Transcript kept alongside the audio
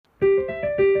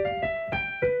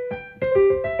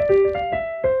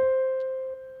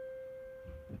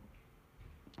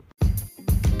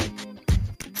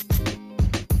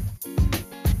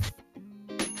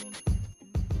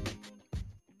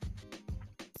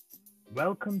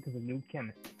Welcome to the new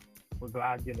Chemist. We're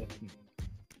glad you're listening.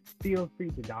 Feel free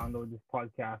to download this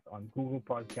podcast on Google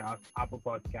Podcasts, Apple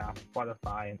Podcasts,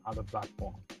 Spotify, and other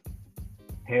platforms.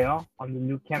 Here on the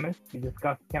new Chemist, we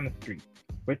discuss chemistry,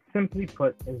 which simply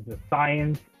put is the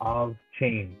science of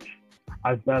change,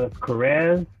 as well as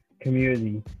careers,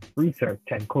 community, research,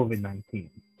 and COVID 19.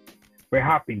 We're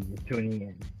happy you're tuning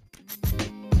in.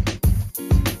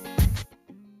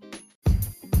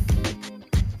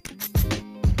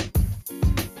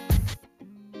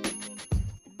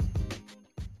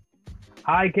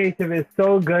 Hi, Keshav. It's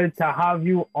so good to have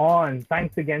you on.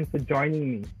 Thanks again for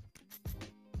joining me.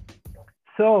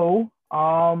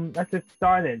 Let's get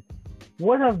started.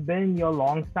 What have been your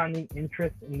long-standing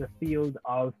interest in the field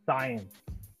of science?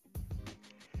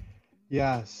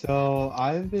 Yeah, so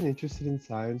I've been interested in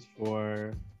science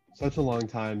for such a long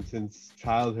time, since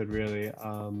childhood, really.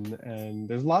 And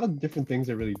there's a lot of different things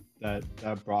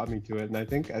that brought me to it. And I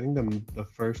think the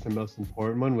first and most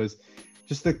important one was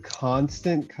just the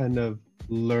constant kind of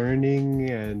learning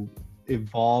and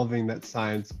evolving that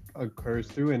science occurs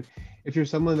through. And if you're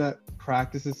someone that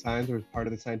practices science or is part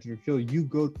of the scientific field, you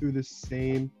go through the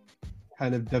same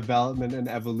kind of development and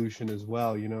evolution as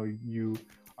well. You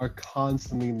are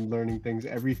constantly learning things.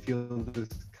 Every field is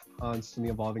constantly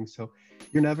evolving. So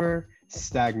you're never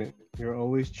stagnant. You're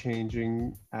always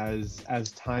changing as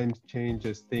times change,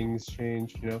 as things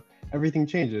change, everything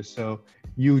changes. So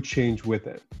you change with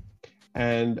it.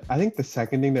 And I think the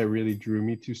second thing that really drew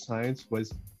me to science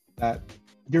was that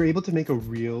you're able to make a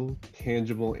real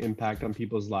tangible impact on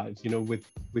people's lives.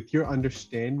 With your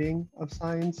understanding of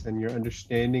science and your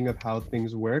understanding of how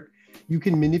things work, you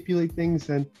can manipulate things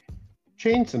and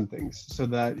change some things so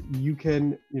that you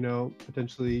can,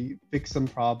 potentially fix some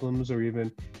problems or even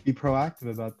be proactive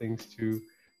about things to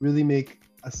really make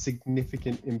a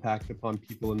significant impact upon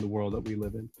people in the world that we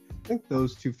live in. I think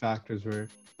those two factors were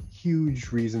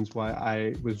huge reasons why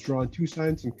I was drawn to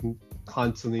science and can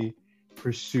constantly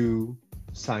pursue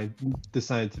the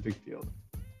scientific field.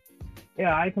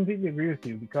 Yeah, I completely agree with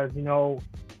you because,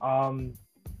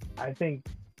 I think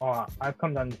I've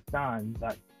come to understand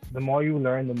that the more you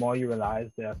learn, the more you realize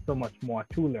there's so much more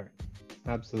to learn.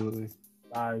 Absolutely.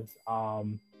 As, I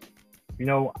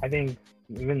think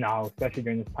even now, especially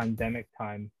during this pandemic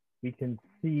time, we can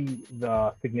see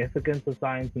the significance of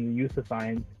science and the use of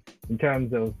science in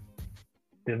terms of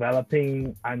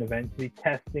developing and eventually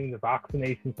testing the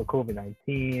vaccination for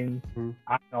COVID-19, and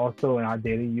also in our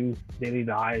daily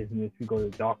lives in which we go to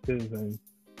doctors and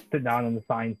sit down on the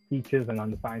science teachers and on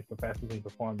the science professors and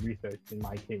perform research, in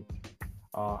my case,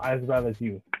 as well as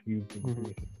you do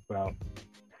research as well.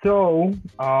 So,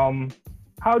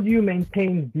 how do you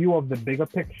maintain view of the bigger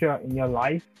picture in your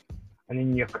life and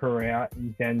in your career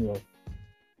in general?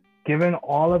 Given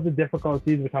all of the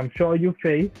difficulties which I'm sure you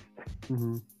faced,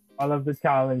 all of the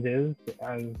challenges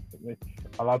and which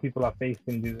a lot of people are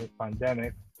facing due to this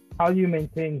pandemic, how do you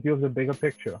maintain view of the bigger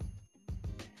picture?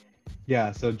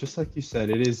 Yeah, so just like you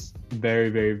said, it is very,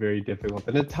 very, very difficult.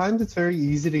 And at times it's very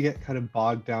easy to get kind of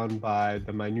bogged down by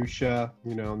the minutia,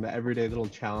 and the everyday little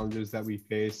challenges that we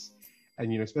face.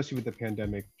 And, especially with the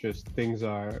pandemic, just things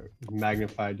are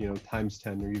magnified, times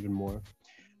 10 or even more.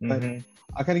 But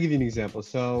I'll kind of give you an example.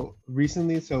 So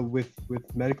recently,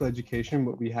 with medical education,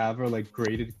 what we have are like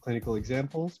graded clinical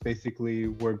examples. Basically,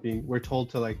 we're told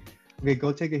to okay,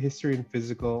 go take a history and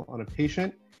physical on a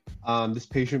patient. This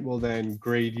patient will then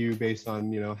grade you based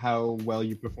on, how well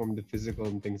you performed the physical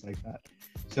and things like that.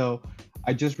 So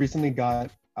I just recently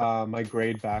got my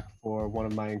grade back for one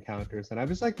of my encounters, and I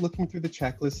was looking through the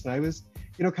checklist, and I was,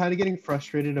 kind of getting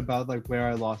frustrated about where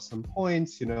I lost some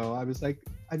points. I was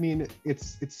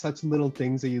it's such little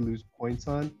things that you lose points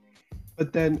on.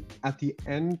 But then at the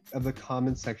end of the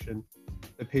comment section,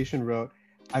 the patient wrote,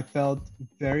 I felt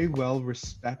very well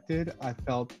respected, I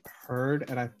felt heard,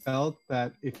 and I felt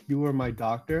that if you were my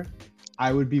doctor,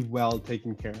 I would be well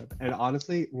taken care of. And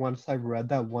honestly, once I read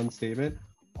that one statement,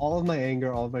 all of my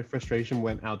anger, all of my frustration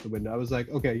went out the window. I was like,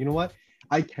 okay, you know what?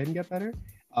 I can get better.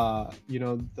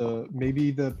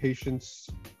 Maybe the patient's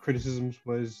criticisms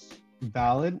was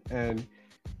valid, and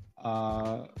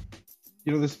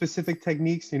the specific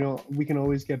techniques, we can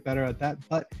always get better at that.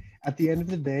 But at the end of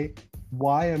the day,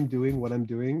 why I'm doing what I'm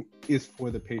doing is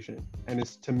for the patient, and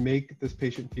it's to make this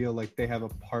patient feel like they have a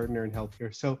partner in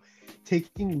healthcare. So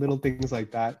taking little things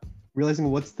like that,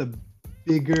 realizing what's the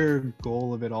bigger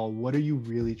goal of it all, what are you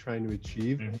really trying to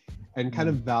achieve, and kind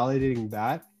of validating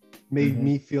that made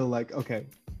me feel like, okay,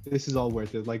 this is all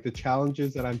worth it. Like the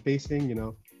challenges that I'm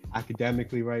facing,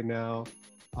 academically right now,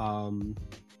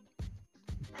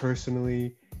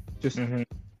 personally, just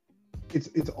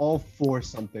it's all for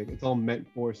something. It's all meant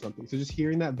for something. So just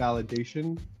hearing that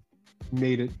validation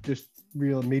made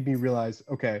me realize,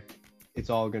 okay, it's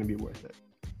all going to be worth it.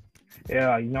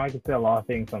 Yeah, I can say a lot of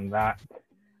things on that.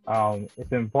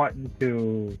 It's important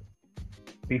to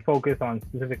be focused on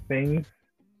specific things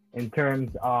in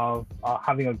terms of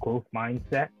having a growth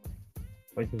mindset,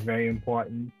 which is very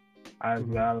important, as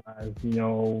well as,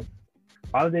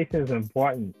 validation is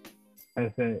important.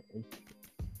 And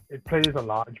it plays a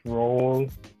large role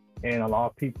in a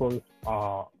lot of people's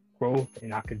growth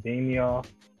in academia,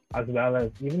 as well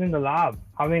as even in the lab.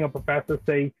 Having a professor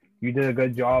say you did a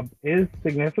good job is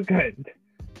significant.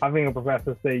 Having a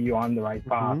professor say you're on the right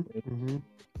path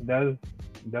does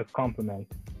compliment.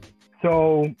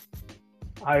 So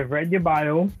I've read your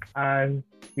bio, and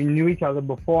we knew each other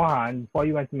beforehand, before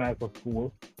you went to medical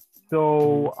school.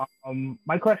 So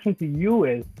my question to you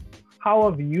is, how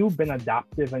have you been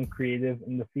adaptive and creative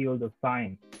in the field of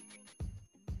science?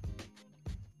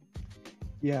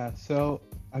 Yeah, so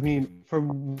I mean,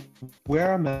 from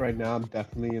where I'm at right now, I'm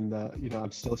definitely in the,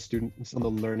 I'm still a student, I'm still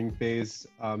in the learning phase.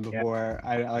 Before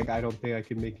I don't think I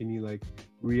can make any like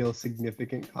real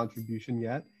significant contribution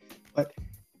yet. But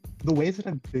the ways that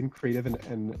I've been creative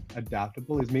and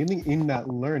adaptable is mainly in that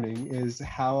learning, is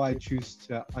how I choose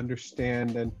to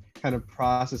understand and kind of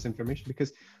process information.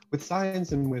 Because with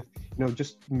science and with,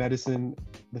 just medicine,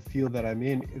 the field that I'm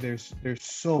in, there's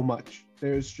so much.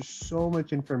 There's just so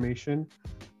much information.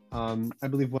 I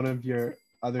believe one of your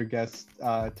other guests,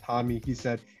 Tommy, he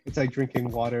said it's like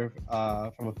drinking water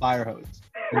from a fire hose.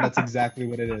 And that's exactly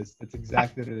what it is. That's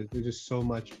exactly what it is. There's just so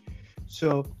much.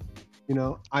 So,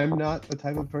 I'm not the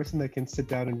type of person that can sit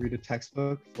down and read a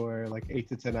textbook for like 8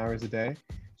 to 10 hours a day.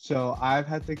 So I've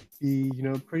had to be,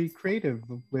 pretty creative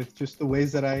with just the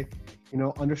ways that I,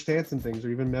 understand some things or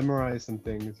even memorize some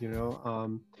things,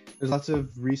 There's lots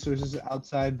of resources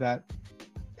outside that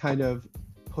kind of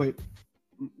put,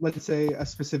 let's say, a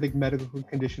specific medical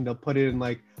condition, they'll put it in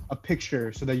like a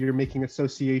picture so that you're making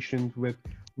associations with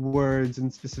words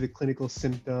and specific clinical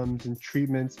symptoms and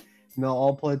treatments, and they'll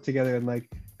all pull it together. And like,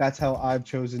 that's how I've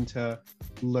chosen to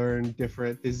learn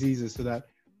different diseases, so that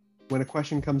when a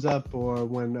question comes up or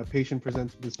when a patient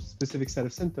presents with a specific set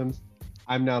of symptoms,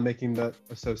 I'm now making the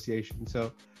association.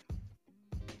 So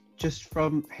just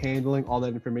from handling all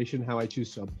that information, how I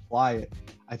choose to apply it,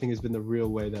 I think has been the real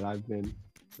way that I've been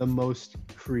the most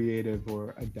creative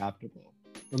or adaptable,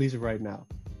 at least right now.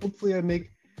 Hopefully I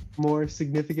make more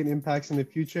significant impacts in the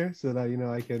future, so that,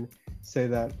 I can say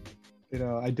that,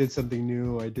 I did something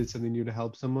new, or I did something new to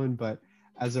help someone. But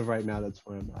as of right now, that's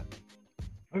where I'm at.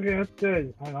 Okay, that's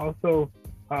good. And also,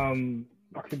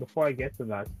 actually, before I get to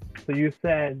that, so you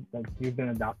said that you've been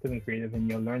adaptive and creative in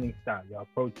your learning style, your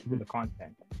approach to the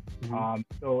content.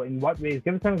 So in what ways?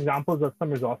 Give us some examples of some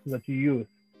resources that you use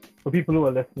for people who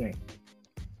are listening.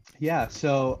 Yeah,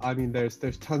 so I mean, there's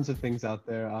tons of things out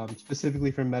there,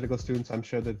 specifically for medical students. I'm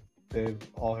sure that they've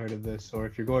all heard of this, or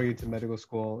if you're going into medical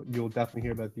school, you'll definitely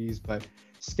hear about these. But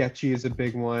Sketchy is a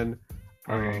big one.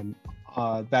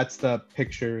 That's the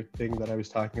picture thing that I was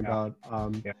talking about.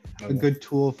 A good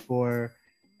tool for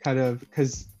kind of,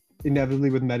 because inevitably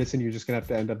with medicine, you're just gonna have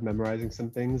to end up memorizing some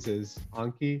things, is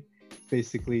Anki.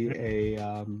 Basically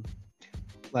a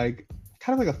like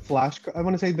kind of like a flashcard. I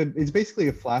want to say that it's basically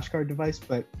a flashcard device,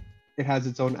 but it has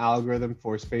its own algorithm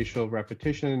for spatial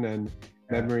repetition and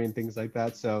memory and things like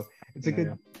that. So it's a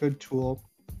good tool.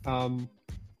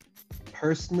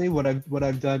 Personally, what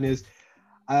I've done is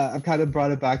I've kind of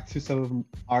brought it back to some of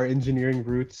our engineering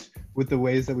roots, with the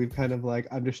ways that we've kind of like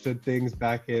understood things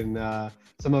back in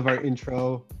some of our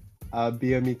intro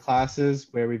BME classes,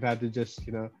 where we've had to just,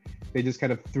 they just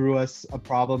kind of threw us a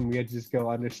problem. We had to just go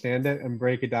understand it and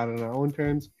break it down on our own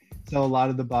terms. So a lot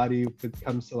of the body, if it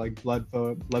comes to like blood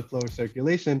flow or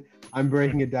circulation, I'm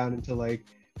breaking it down into like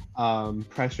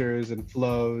pressures and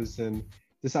flows, and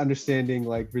just understanding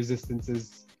like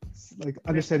resistances, like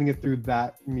understanding it through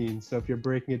that means. So if you're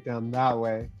breaking it down that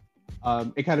way,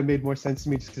 it kind of made more sense to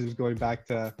me, just because it was going back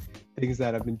to things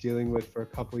that I've been dealing with for a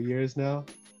couple of years now.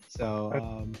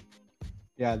 So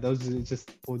yeah, those are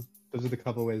the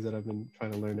couple of ways that I've been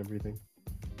trying to learn everything.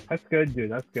 That's good,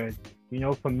 dude. That's good.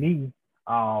 For me,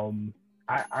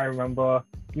 I remember,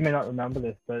 you may not remember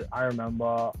this, but I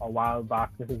remember a while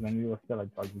back, this is when we were still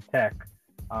at Georgia Tech.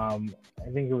 I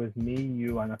think it was me,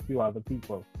 you, and a few other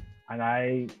people. And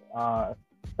I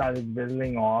started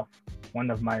riddling off one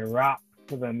of my raps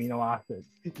for the amino acids.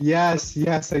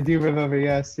 Yes, I do remember.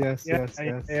 Yes. Yeah.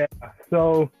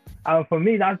 So for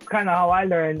me, that's kind of how I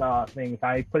learn things.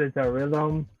 I put it to a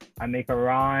rhythm, I make a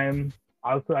rhyme.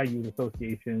 Also, I use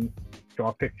associations,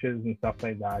 draw pictures and stuff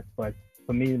like that. But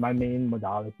for me, my main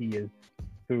modality is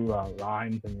through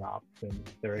rhymes and raps and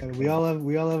lyrics. And we all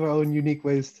have our own unique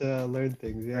ways to learn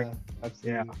things. Yeah,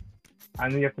 absolutely. Yeah,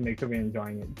 and we have to make sure we're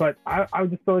enjoying it. But I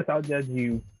would just throw this out there to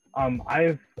you.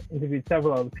 I've interviewed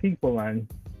several other people, and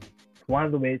one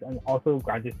of the ways, and also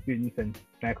graduate students and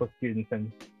medical students,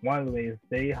 and one of the ways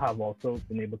they have also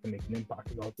been able to make an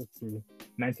impact is also through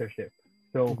mentorship.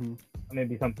 So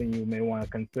maybe something you may want to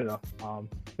consider. So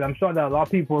I'm sure that a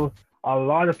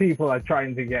lot of people are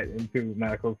trying to get into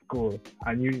medical school,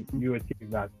 and you achieve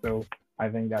that. So I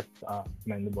think that's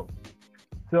commendable.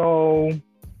 So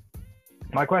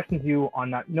my question to you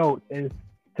on that note is,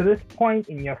 to this point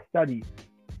in your studies,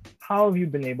 how have you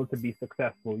been able to be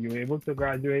successful? You were able to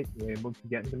graduate, you were able to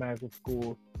get into medical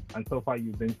school, and so far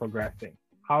you've been progressing.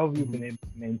 How have you been able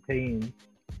to maintain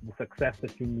the success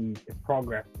that you need to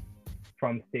progress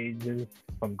from stages,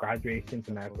 from graduation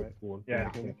to medical school?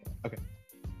 Yeah. Okay.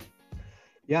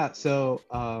 Yeah. So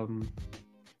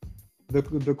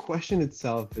the question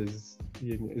itself is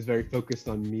very focused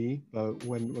on me, but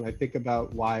when I think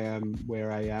about why I'm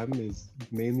where I am, is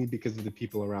mainly because of the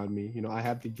people around me. I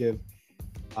have to give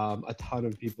a ton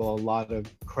of people a lot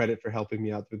of credit for helping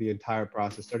me out through the entire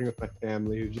process, starting with my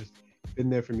family, who's just been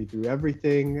there for me through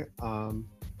everything.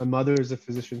 My mother is a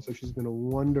physician, so she's been a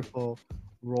wonderful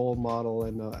role model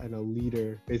and a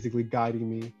leader, basically guiding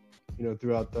me,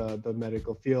 throughout the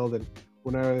medical field. And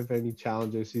when I have any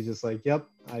challenges, she's just like, "Yep,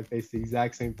 I face the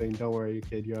exact same thing. Don't worry,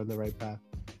 kid, you're on the right path."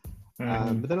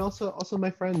 But then also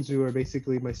my friends, who are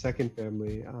basically my second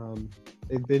family.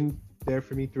 They've been there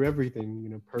for me through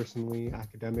everything, personally,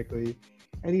 academically,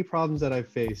 any problems that I've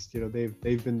faced.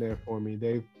 They've been there for me.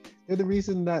 They're the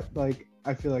reason that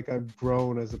I feel like I've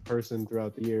grown as a person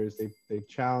throughout the years. They've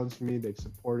challenged me. They've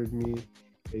supported me.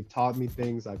 They've taught me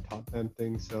things. I've taught them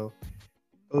things. So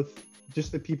both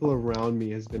just the people around me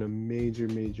has been a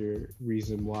major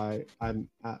reason why I'm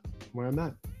at where I'm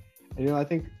at. And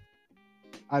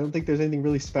I don't think there's anything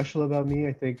really special about me.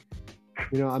 I think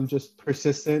I'm just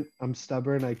persistent. I'm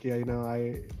stubborn.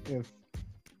 If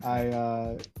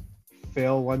I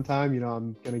fail one time,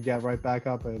 I'm gonna get right back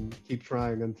up and keep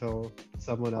trying until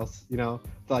someone else, until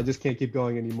I just can't keep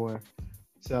going anymore.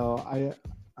 So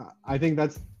I think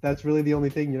that's really the only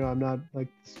thing. I'm not the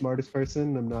smartest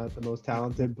person. I'm not the most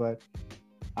talented, but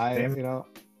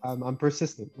I'm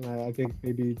persistent. And I think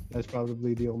maybe that's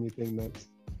probably the only thing that's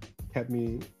kept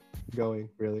me going,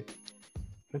 really.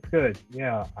 That's good.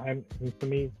 Yeah, for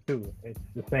me too. It's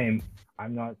the same.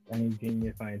 I'm not any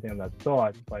genius or anything of that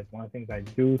sort, but one of the things I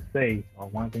do say, or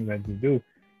one of the things I do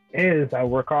is I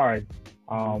work hard.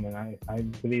 And I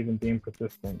believe in being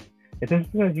persistent. It's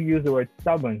interesting that you use the word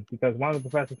stubborn, because one of the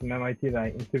professors from MIT that I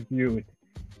interviewed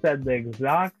said the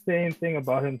exact same thing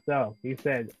about himself. He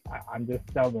said, I'm just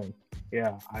stubborn.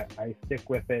 Yeah, I stick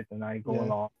with it and I go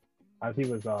along, as he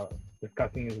was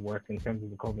discussing his work in terms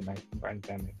of the COVID-19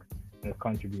 pandemic and his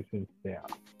contributions there.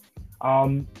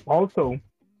 Also,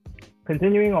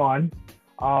 continuing on,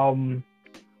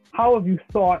 how have you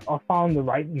thought or found the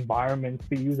right environment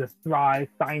for you to thrive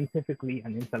scientifically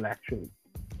and intellectually?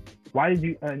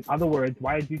 In other words,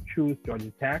 why did you choose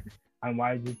Georgia Tech, and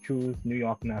why did you choose New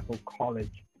York Medical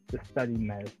College to study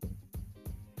medicine?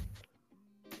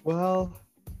 Well,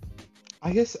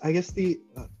 I guess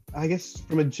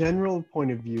from a general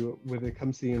point of view, when it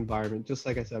comes to the environment, just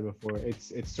like I said before,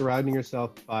 it's surrounding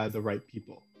yourself by the right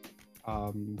people.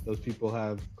 Those people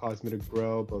have caused me to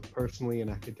grow both personally and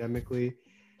academically.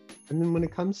 And then when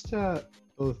it comes to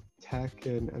both Tech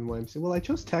and NYMC, well, I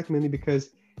chose Tech mainly because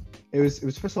it was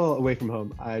first of all away from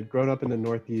home. I had grown up in the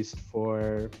Northeast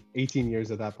for 18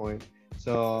 years at that point,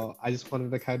 so I just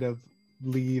wanted to kind of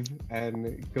leave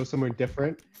and go somewhere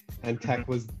different. And Tech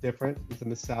was different. It's in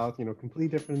the South, completely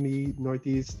different in the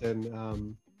Northeast, and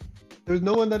there was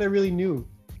no one that I really knew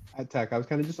at Tech. I was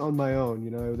kind of just on my own.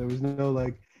 There was no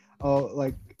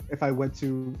if I went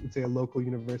to, let's say, a local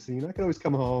university, I could always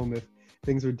come home if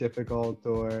things were difficult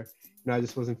or I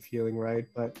just wasn't feeling right.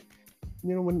 But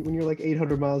when you're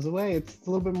 800 miles away, it's a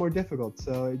little bit more difficult.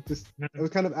 So I was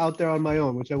kind of out there on my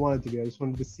own, which I wanted to be. I just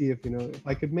wanted to see if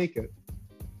I could make it.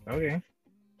 Okay.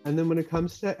 And then when it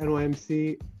comes to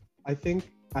NYMC, I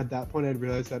think at that point I'd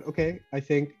realized that, okay, I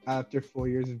think after 4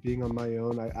 years of being on my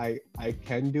own, I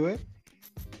can do it.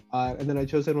 And then I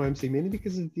chose NYMC mainly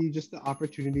because of the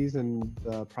opportunities and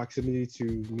the proximity to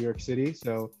New York City.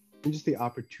 So just the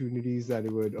opportunities that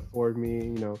it would afford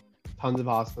me, tons of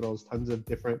hospitals, tons of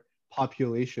different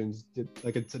populations,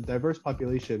 it's a diverse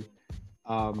population,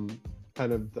 kind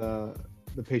of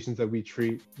the patients that we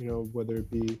treat, whether it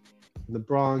be in the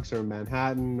Bronx or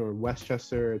Manhattan or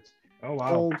Westchester. It's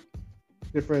whole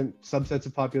different subsets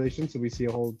of population, so we see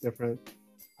a whole different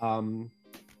All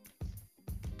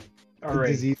right.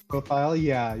 disease profile.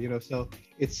 Yeah, so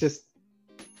it's just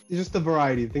the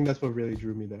variety. I think that's what really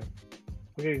drew me there.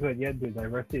 Okay, good. Yeah, dude,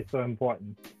 diversity is so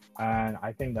important. And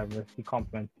I think diversity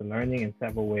complements the learning in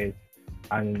several ways,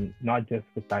 and not just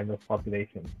with diverse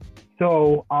populations.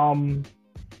 So,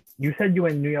 you said you were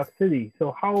in New York City.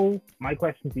 So, my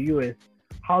question to you is,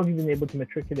 how have you been able to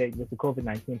matriculate with the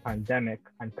COVID-19 pandemic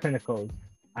and clinicals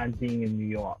and being in New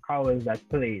York? How has that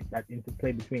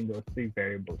interplay between those three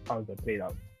variables? How has that played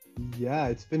out? Yeah,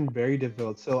 it's been very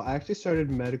difficult. So I actually started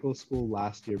medical school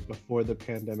last year before the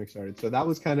pandemic started. So that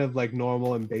was kind of like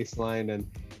normal and baseline, and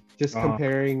just Uh,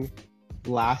 comparing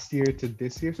last year to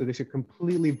this year. So this year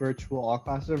completely virtual, all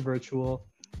classes are virtual,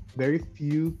 very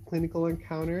few clinical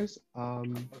encounters.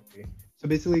 okay. So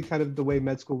basically kind of the way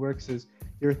med school works is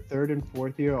your third and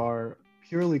fourth year are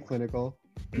purely clinical.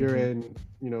 You're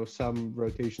Mm-hmm. in, some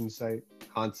rotation site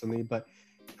constantly, but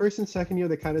first and second year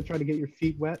they kind of try to get your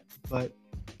feet wet, but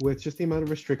with just the amount of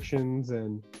restrictions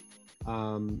and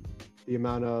the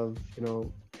amount of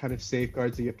kind of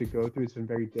safeguards that you have to go through, it's been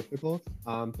very difficult.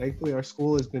 Thankfully our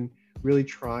school has been really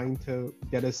trying to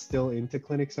get us still into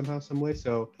clinic somehow, some way.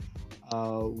 So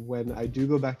when I do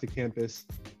go back to campus,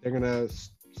 they're gonna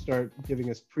start giving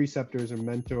us preceptors or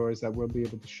mentors that we'll be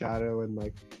able to shadow and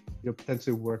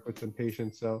potentially work with some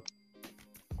patients. So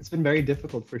it's been very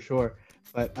difficult for sure,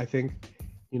 but I think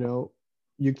you know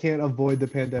you can't avoid the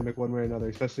pandemic one way or another,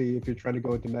 especially if you're trying to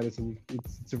go into medicine.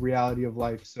 It's a reality of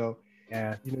life. So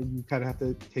Yeah. you kind of have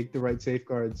to take the right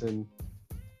safeguards and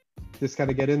just kind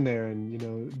of get in there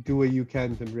and do what you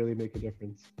can to really make a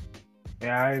difference.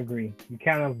 Yeah, I agree. You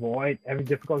can't avoid every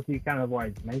difficulty. You can't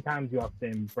avoid. Many times you have to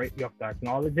embrace. You have to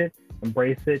acknowledge it,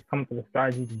 embrace it, come up with a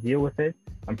strategy to deal with it,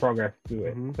 and progress through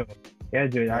it. Mm-hmm. So, yeah,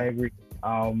 dude, I Yeah. agree.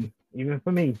 Even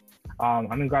for me,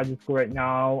 I'm in graduate school right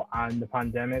now, and the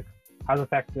pandemic has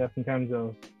affected us in terms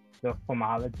of the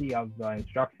formality of the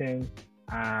instruction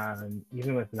and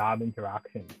even with lab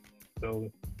interactions. So,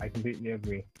 I completely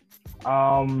agree.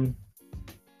 Um,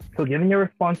 so, given your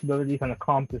responsibilities and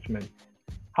accomplishments,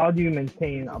 how do you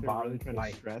maintain a What they're really balanced trying to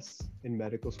life? stress in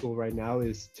medical school right now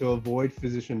is to avoid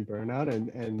physician burnout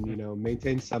and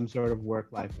maintain some sort of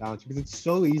work-life balance, because it's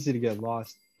so easy to get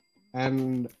lost.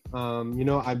 And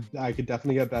I could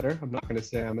definitely get better. I'm not going to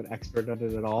say I'm an expert at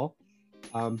it at all,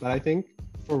 but I think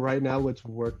for right now, what's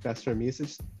worked best for me is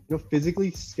just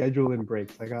physically schedule in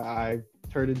breaks. Like I've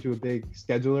turned into a big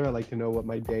scheduler. I like to know what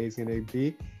my day is going to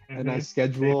be, and I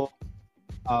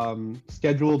Mm-hmm.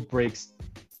 schedule breaks,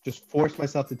 just force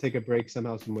myself to take a break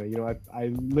somehow, some way. I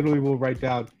literally will write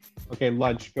down, okay,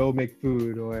 lunch, go make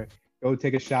food, or go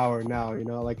take a shower now.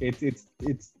 Like it's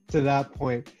to that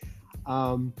point.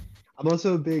 I'm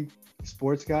also a big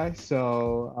sports guy,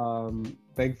 so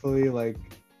thankfully, like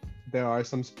there are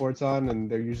some sports on, and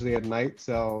they're usually at night.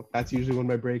 So that's usually when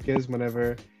my break is,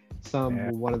 whenever Yeah.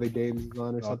 one of the games is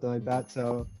on or something like that.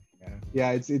 So Yeah.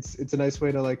 yeah, it's a nice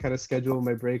way to like kind of schedule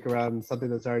my break around something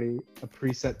that's already a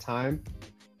preset time.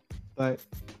 But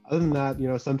other than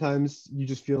that, sometimes you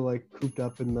just feel like cooped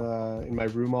up in my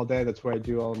room all day. That's where I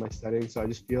do all of my studying. So I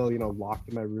just feel, locked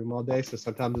in my room all day. So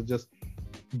sometimes I just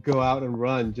go out and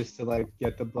run just to like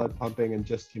get the blood pumping and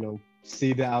just,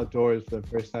 see the outdoors for the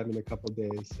first time in a couple of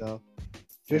days. So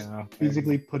just Yeah.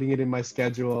 physically putting it in my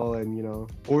schedule and,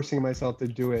 forcing myself to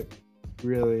do it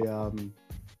really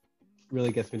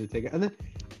really gets me to take it. And then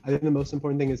I think the most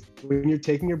important thing is when you're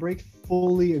taking your break,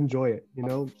 fully enjoy it.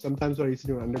 Sometimes what I used to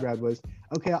do in undergrad was,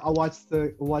 okay, I'll watch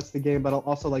the game, but I'll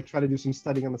also like try to do some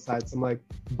studying on the side, some like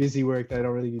busy work that I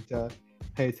don't really need to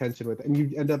pay attention with. And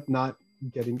you end up not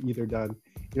getting either done.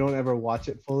 You don't ever watch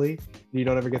it fully, and you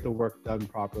don't ever get the work done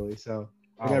properly. So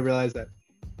I think I Wow. realized that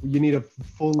you need to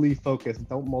fully focus.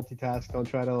 Don't multitask. Don't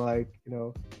try to like,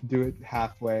 do it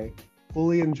halfway.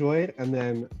 Fully enjoy it, and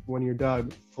then when you're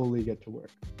done, fully get to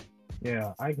work.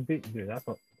 Yeah, I completely do. That's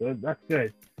good. That's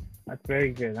good. That's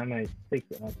very good. I might take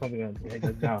something and write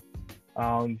this down.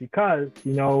 Because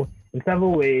in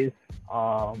several ways,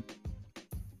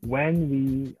 when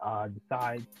we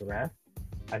decide to rest,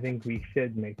 I think we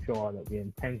should make sure that we're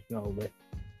intentional with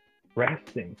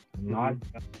resting, not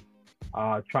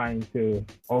Mm-hmm. trying to,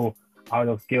 out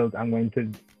of guilt, I'm going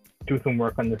to do some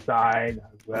work on the side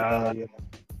as well, Yeah,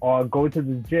 or go to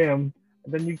the gym.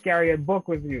 And then you carry a book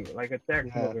with you, like a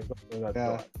textbook yeah, or something like yeah.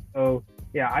 that. So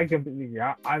yeah, I completely agree.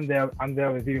 I'm there. I'm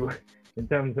there with you in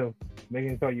terms of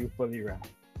making sure you fully rest.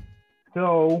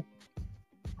 So,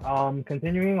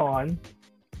 continuing on,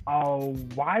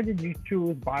 why did you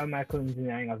choose biomedical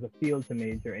engineering as a field to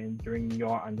major in during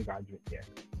your undergraduate year?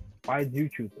 Why did you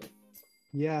choose it?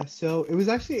 Yeah, so it was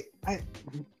actually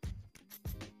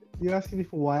you asking me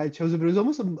for why I chose it, but it was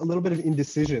almost a little bit of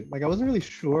indecision. Like I wasn't really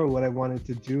sure what I wanted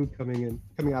to do coming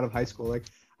out of high school. Like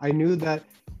I knew that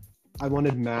I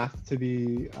wanted math to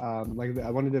be like I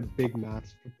wanted a big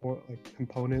math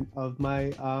component of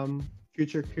my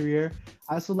future career.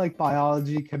 I also like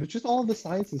biology, chemistry, just all of the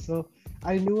sciences. So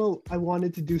I knew I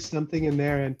wanted to do something in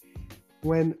there. And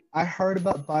when I heard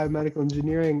about biomedical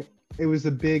engineering, it was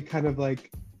a big kind of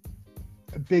like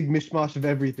a big mishmash of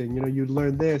everything. You know, you'd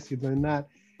learn this, you'd learn that.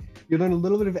 You learn a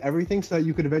little bit of everything so that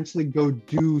you could eventually go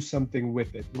do something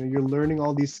with it. You know, you're learning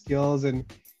all these skills and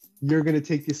you're going to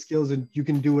take these skills and you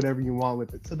can do whatever you want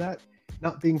with it. So that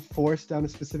not being forced down a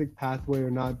specific pathway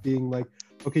or not being like,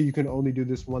 okay, you can only do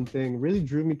this one thing really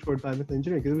drew me toward biomedical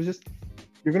engineering, because it was just,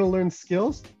 you're going to learn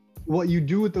skills. What you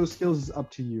do with those skills is up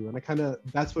to you. And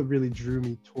that's what really drew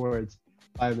me towards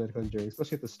biomedical engineering,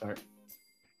 especially at the start.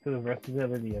 So the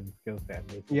versatility of the skill set,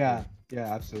 basically. Yeah,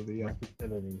 absolutely. Yeah.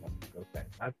 Versatility of the skill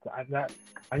set.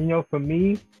 And you know, for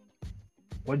me,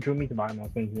 what drew me to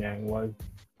biomedical engineering was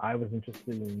I was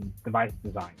interested in device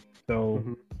design. So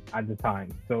at the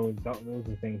time, so those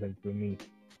are things that drew me.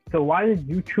 So why did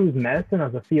you choose medicine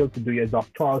as a field to do your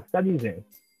doctoral studies in?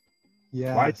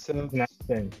 Yeah. Why choose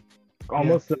medicine?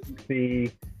 Almost like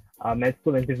the med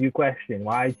school interview question.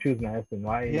 Why choose medicine?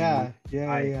 Why?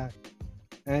 Yeah.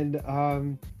 And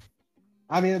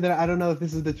I mean, I don't know if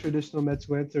this is the traditional med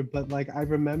school answer, but like I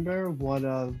remember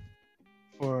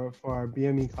for our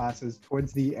BME classes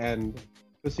towards the end,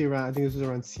 especially around, I think this was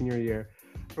around senior year,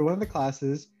 for one of the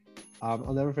classes,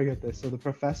 I'll never forget this. So the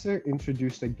professor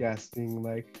introduced a guest being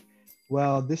like,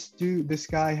 well, this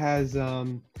guy has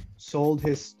sold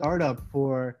his startup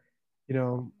for, you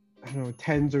know, I don't know,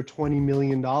 tens or $20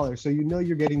 million. So you know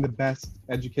you're getting the best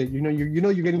educate. You know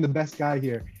you're getting the best guy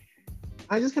here.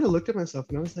 I just kind of looked at myself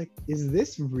and I was like, is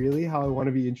this really how I want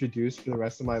to be introduced for the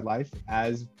rest of my life,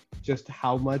 as just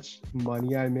how much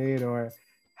money I made or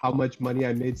how much money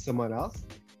I made someone else?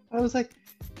 And I was like,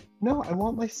 no, I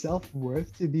want my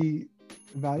self-worth to be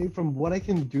valued from what I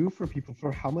can do for people,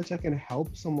 for how much I can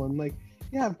help someone. Like,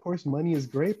 yeah, of course, money is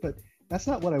great, but that's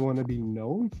not what I want to be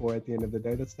known for at the end of the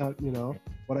day. That's not, you know,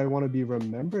 what I want to be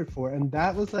remembered for. And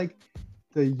that was like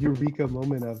the eureka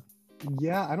moment of,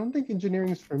 yeah, I don't think engineering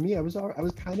is for me. I was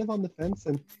kind of on the fence,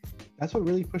 and that's what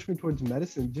really pushed me towards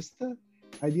medicine. Just the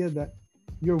idea that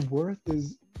your worth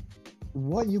is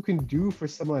what you can do for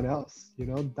someone else. You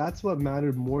know, that's what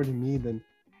mattered more to me than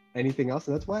anything else.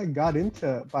 And that's why I got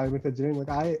into biomedical engineering. Like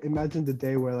I imagined a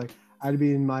day where like I'd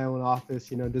be in my own office,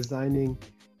 you know, designing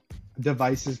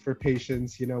devices for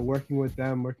patients, you know, working with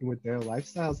them, working with their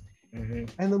lifestyles.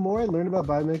 And the more I learned about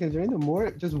biomedical engineering, the more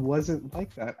it just wasn't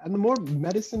like that. And the more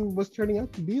medicine was turning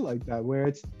out to be like that, where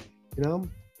it's, you know,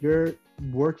 you're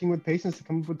working with patients to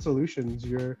come up with solutions.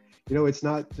 You know, it's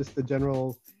not just the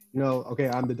general, you know, okay,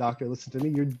 I'm the doctor, listen to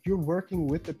me. You're working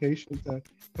with the patient to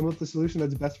come up with the solution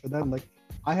that's best for them. Like,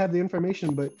 I have the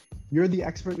information, but you're the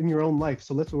expert in your own life.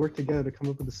 So let's work together to come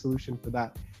up with a solution for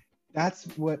that. That's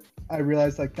what I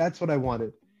realized, like, that's what I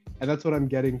wanted. And that's what I'm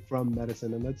getting from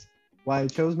medicine. And that's why I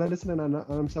chose medicine, and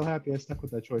I'm so happy I stuck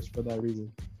with that choice for that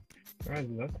reason. Right,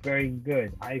 that's very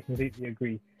good. I completely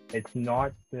agree. It's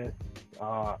not this,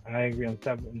 and I agree in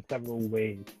several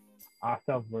ways. Our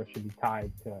self-worth should be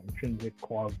tied to intrinsic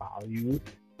core values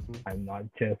and not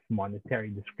just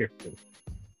monetary descriptors.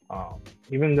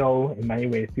 Even though in many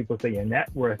ways people say your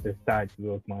net worth is tied to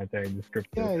those monetary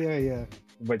descriptors. Yeah.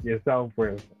 But your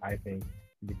self-worth, I think,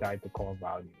 should be tied to core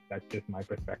values. That's just my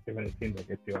perspective, and it seems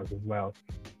like it's yours as well.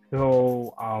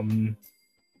 So, along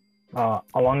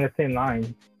the same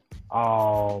line,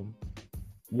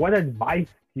 what advice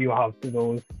do you have to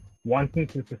those wanting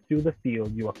to pursue the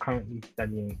field you are currently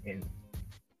studying in?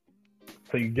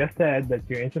 So you just said that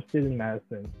you're interested in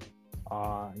medicine,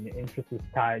 and your interest is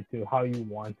tied to how you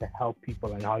want to help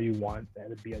people and how you want there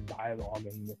to be a dialogue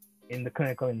in the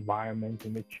clinical environment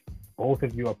in which both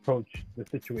of you approach the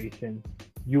situation,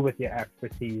 you with your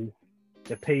expertise,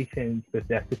 the patient with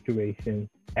their situation,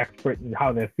 expert in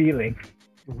how they're feeling,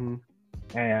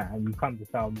 and you come to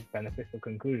some beneficial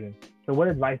conclusion. So what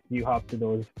advice do you have to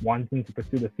those wanting to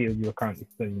pursue the field you're currently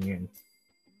studying in?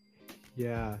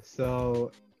 Yeah,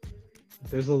 so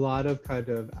there's a lot of kind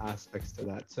of aspects to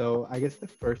that. So I guess the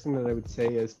first thing that I would say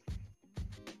is,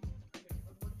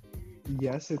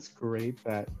 yes, it's great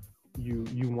that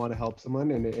you want to help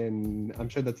someone, and I'm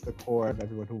sure that's the core of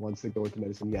everyone who wants to go into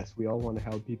medicine. Yes, we all want to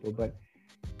help people, but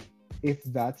if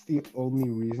that's the only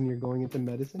reason you're going into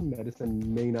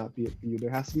medicine may not be it for you.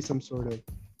 There has to be some sort of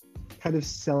kind of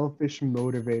selfish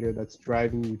motivator that's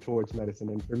driving you towards medicine.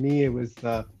 And for me, it was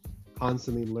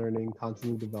constantly learning,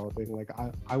 constantly developing. Like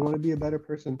I want to be a better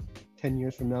person 10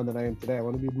 years from now than I am today. I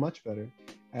want to be much better.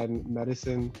 And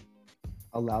medicine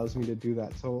allows me to do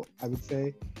that. So I would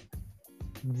say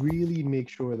really make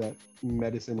sure that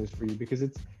medicine is for you, because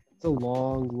it's a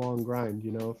long grind,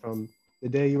 you know, from the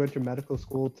day you enter medical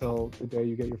school till the day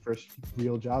you get your first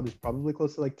real job is probably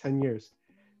close to like 10 years.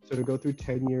 So to go through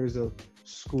 10 years of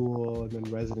school and then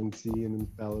residency and then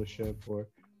fellowship or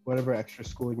whatever extra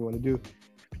schooling you want to do,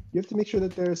 you have to make sure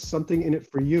that there's something in it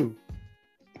for you,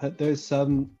 that there's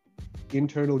some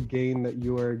internal gain that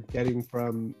you are getting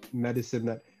from medicine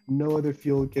that no other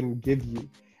field can give you.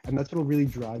 And that's what will really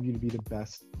drive you to be the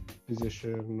best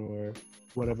physician or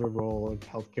whatever role of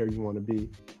healthcare you want to be.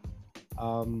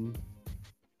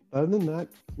 Other than that,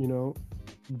 you know,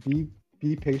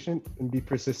 be patient and be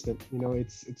persistent. You know,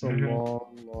 it's a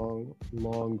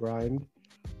long grind.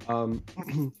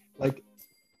 Like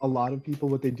a lot of people,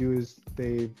 what they do is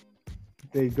they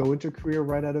go into a career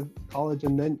right out of college,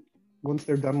 and then once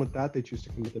they're done with that, they choose to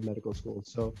commit to medical school.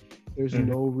 So there's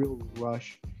no real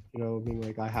rush, you know, being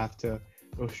like, I have to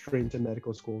go straight into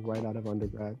medical school right out of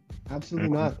undergrad. Absolutely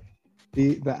not.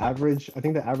 The average, I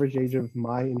think the average age of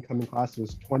my incoming class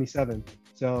was 27.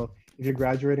 So if you're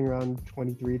graduating around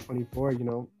 23, 24, you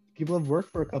know, people have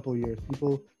worked for a couple of years.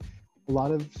 A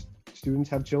lot of students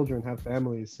have children, have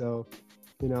families. So,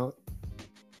 you know,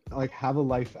 like have a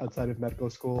life outside of medical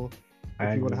school.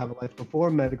 If you want to have a life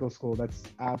before medical school, that's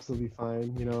absolutely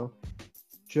fine. You know,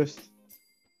 just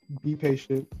be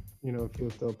patient. You know, if you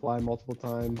have to apply multiple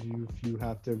times, if you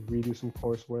have to redo some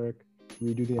coursework,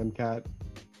 redo the MCAT,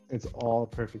 it's all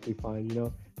perfectly fine. You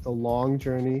know, it's a long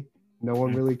journey. No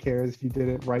one really cares if you did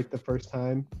it right the first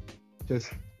time.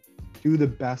 Just do the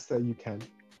best that you can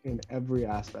in every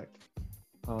aspect.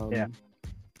 Yeah,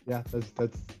 that's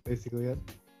basically it.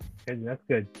 Good, that's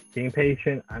good. Being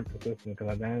patient and persistent, because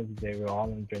at the end of the day, we're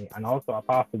all on a journey, and also our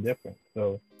paths are different.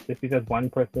 So just because one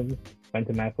person went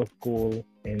to medical school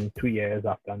in 2 years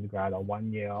after undergrad, or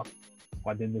 1 year,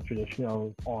 or did the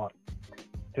traditional, or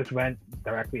just went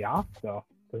directly after,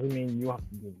 doesn't mean you have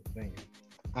to do the same.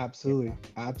 Absolutely.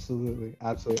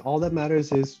 All that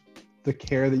matters is the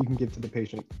care that you can give to the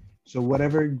patient. So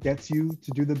whatever gets you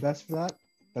to do the best for that,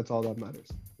 that's all that matters.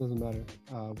 Doesn't matter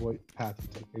what path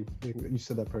you take. You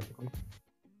said that perfectly.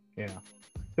 Yeah.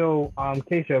 So,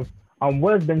 Keshav,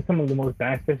 what has been some of the most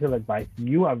beneficial advice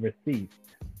you have received?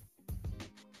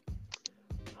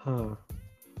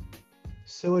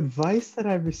 So advice that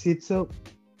I've received. So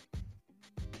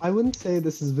I wouldn't say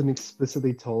this has been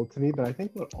explicitly told to me, but I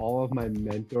think what all of my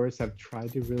mentors have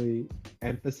tried to really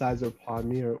emphasize upon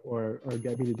me or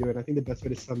get me to do it. I think the best way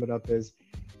to sum it up is,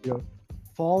 you know,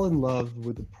 fall in love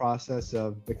with the process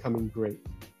of becoming great.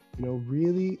 You know,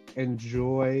 really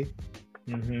enjoy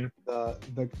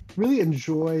really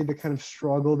enjoy the kind of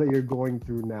struggle that you're going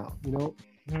through now. You know,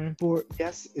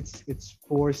 it's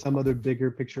for some other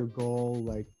bigger picture goal.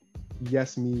 Like,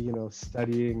 yes, me, you know,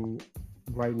 studying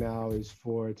right now is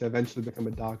to eventually become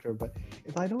a doctor. But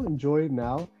if I don't enjoy it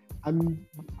now, I'm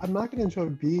not going to enjoy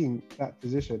being that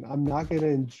physician. I'm not going to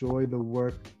enjoy the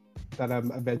work that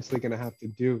I'm eventually going to have to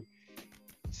do.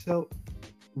 So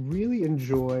really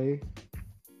enjoy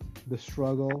the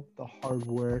struggle, the hard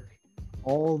work,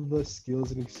 all the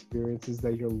skills and experiences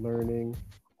that you're learning,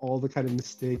 all the kind of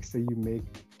mistakes that you make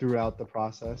throughout the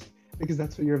process, because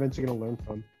that's what you're eventually going to learn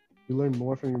from. You learn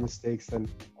more from your mistakes than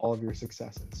all of your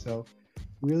successes. So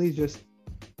really just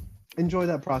enjoy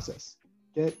that process.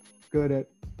 Get good at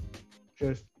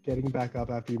just getting back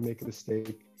up after you make a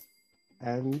mistake,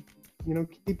 and, you know,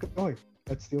 keep going.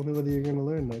 That's the only way that you're going to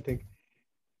learn. And I think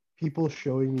people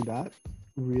showing me that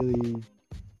really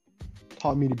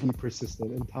taught me to be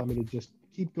persistent and taught me to just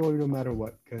keep going no matter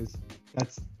what, because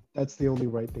that's the only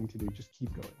right thing to do. Just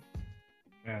keep going.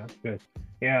 Yeah, that's good.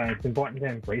 Yeah, it's important to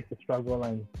embrace the struggle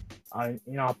and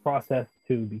you know, our process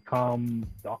to become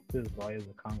doctors, lawyers,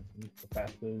 accountants,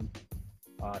 professors,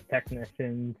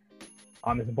 technicians.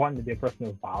 It's important to be a person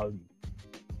of value,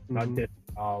 not just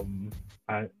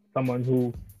someone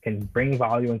who can bring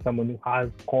value and someone who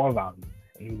has core values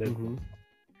and who lives.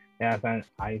 Yes, and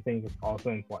I think it's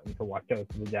also important to watch out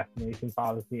for the destination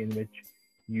fallacy, in which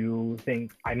you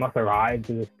think, I must arrive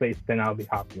to this place, then I'll be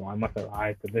happy, or I must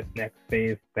arrive to this next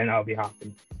phase, then I'll be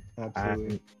happy.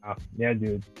 Absolutely. And, yeah,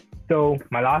 dude. So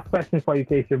my last question for you,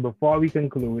 Keshav, before we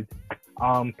conclude,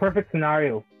 perfect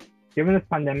scenario. Given this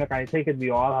pandemic, I take it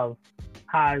we all have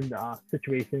had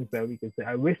situations where we could say,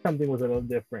 I wish something was a little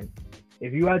different.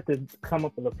 If you had to come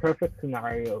up with a perfect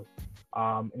scenario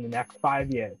in the next 5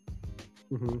 years,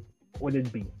 what would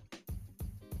it be?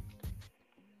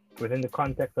 Within the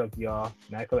context of your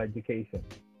medical education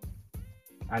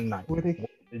and life, what would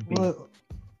it be? Well,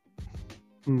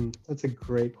 That's a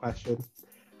great question.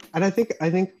 And I think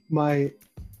my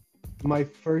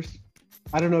first,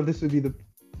 I don't know if this would be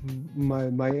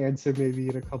my answer maybe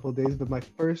in a couple of days, but my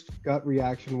first gut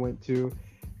reaction went to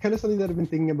kind of something that I've been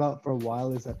thinking about for a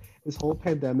while, is that this whole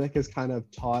pandemic has kind of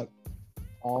taught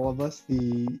all of us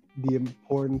the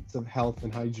importance of health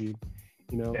and hygiene.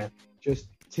 Yeah. Just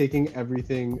taking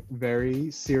everything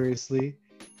very seriously.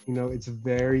 It's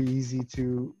very easy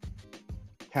to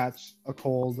catch a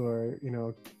cold or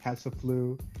catch the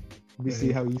flu. We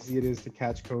see how easy it is to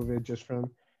catch COVID just from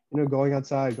going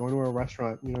outside, going to a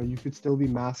restaurant. You could still be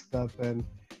masked up and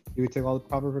you would take all the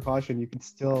proper precaution. You could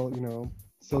still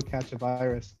still catch a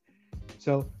virus.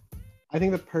 So I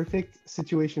think the perfect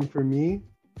situation for me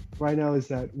right now is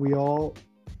that we all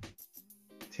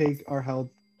take our health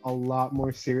a lot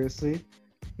more seriously.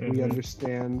 We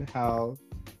understand how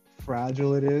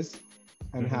fragile it is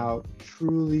and how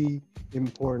truly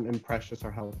important and precious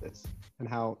our health is, and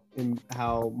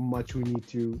how much we need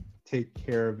to take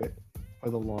care of it for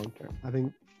the long term. I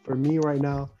think for me right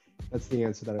now, that's the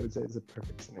answer that I would say is a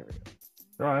perfect scenario.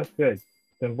 Oh, that's good.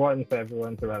 It's important for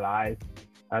everyone to realize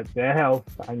that their health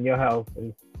and your health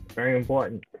is very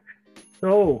important.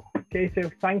 So,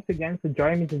 Keshav, thanks again for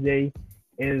joining me today.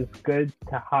 It is good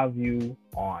to have you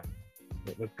on.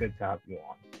 It was good to have you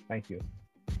on. Thank you.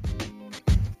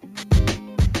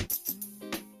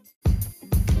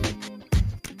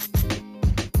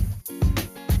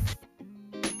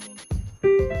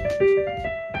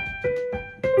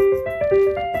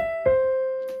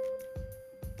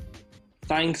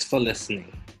 Thanks for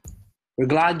listening. We're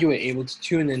glad you were able to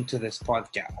tune into this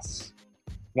podcast.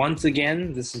 Once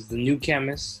again, this is the New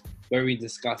Chemist, where we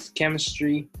discuss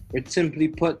chemistry, which simply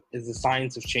put is the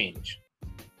science of change,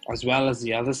 as well as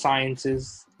the other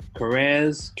sciences,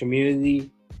 careers,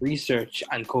 community, research,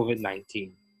 and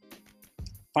COVID-19.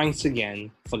 Thanks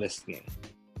again for listening.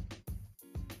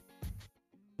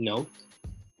 Note,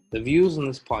 the views on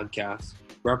this podcast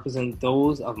represent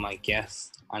those of my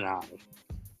guests and I.